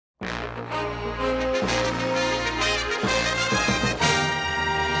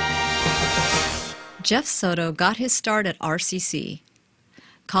Jeff Soto got his start at RCC.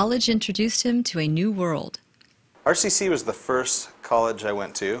 College introduced him to a new world. RCC was the first college I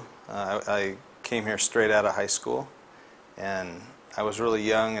went to. I came here straight out of high school, and I was really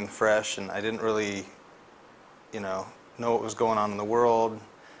young and fresh, and I didn't really, know what was going on in the world.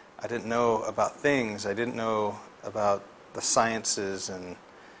 I didn't know about things. I didn't know about the sciences and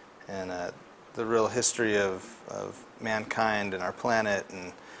the real history of mankind and our planet.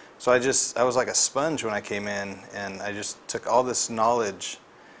 And so I was like a sponge when I came in, and I just took all this knowledge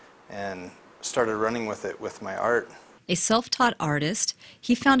and started running with it with my art. A self-taught artist,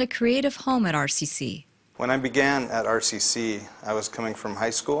 he found a creative home at RCC. When I began at RCC, I was coming from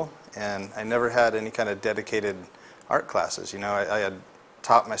high school, and I never had any kind of dedicated art classes. I had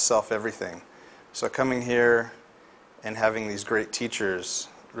taught myself everything. So coming here and having these great teachers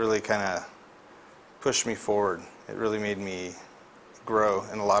really kind of pushed me forward. It really made me grow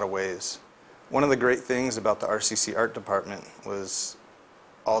in a lot of ways. One of the great things about the RCC art department was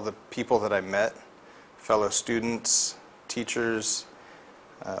all the people that I met, fellow students, teachers.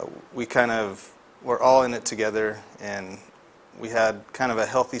 We kind of were all in it together, and we had kind of a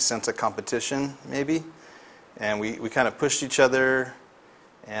healthy sense of competition, maybe, and we kind of pushed each other,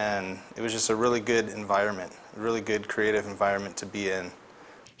 and it was just a really good environment, a really good creative environment to be in.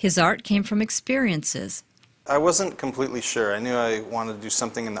 His art came from experiences. I wasn't completely sure. I knew I wanted to do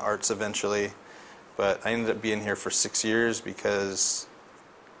something in the arts eventually, but I ended up being here for 6 years because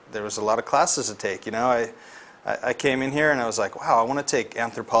there was a lot of classes to take. I came in here and I was like, wow, I want to take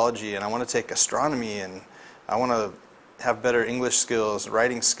anthropology, and I want to take astronomy, and I want to have better English skills,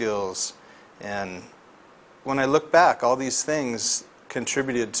 writing skills. And when I look back, all these things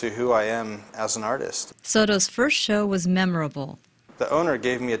contributed to who I am as an artist. Soto's first show was memorable. The owner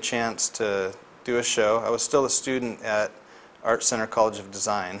gave me a chance to do a show. I was still a student at Art Center College of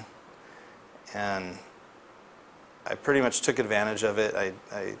Design, and I pretty much took advantage of it.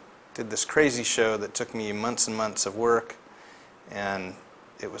 I did this crazy show that took me months and months of work, and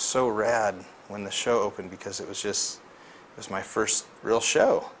it was so rad when the show opened because it was my first real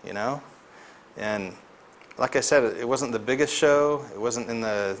show, And like I said, it wasn't the biggest show, it wasn't in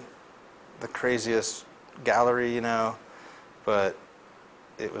the craziest gallery, but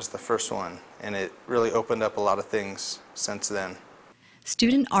it was the first one, and it really opened up a lot of things since then.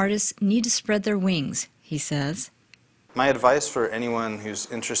 Student artists need to spread their wings, he says. My advice for anyone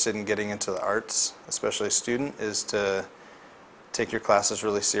who's interested in getting into the arts, especially a student, is to take your classes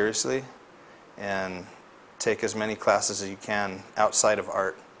really seriously and take as many classes as you can outside of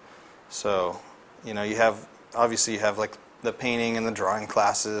art. So, obviously you have like the painting and the drawing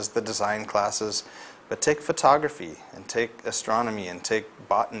classes, the design classes, but take photography and take astronomy and take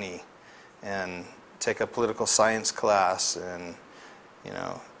botany and take a political science class, and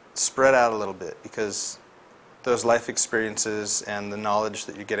spread out a little bit, because those life experiences and the knowledge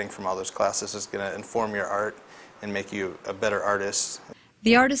that you're getting from all those classes is going to inform your art and make you a better artist.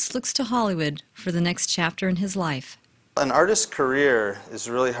 The artist looks to Hollywood for the next chapter in his life. An artist's career is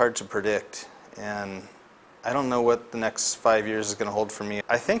really hard to predict, and I don't know what the next 5 years is going to hold for me.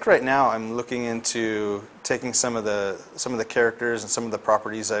 I think right now I'm looking into taking some of the characters and some of the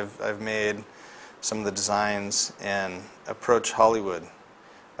properties I've made, some of the designs, and approach Hollywood,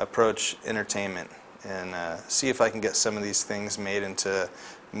 approach entertainment, and see if I can get some of these things made into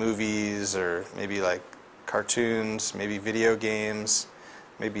movies, or maybe like cartoons, maybe video games,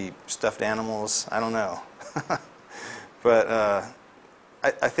 maybe stuffed animals. I don't know. But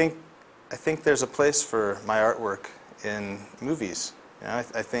I think there's a place for my artwork in movies. I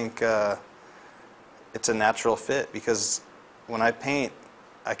think it's a natural fit, because when I paint,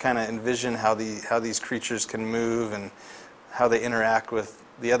 I kind of envision how these creatures can move and how they interact with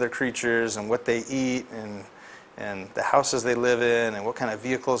the other creatures and what they eat and the houses they live in and what kind of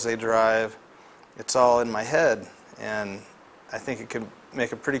vehicles they drive. It's all in my head, and I think it could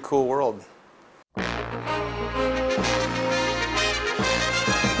make a pretty cool world.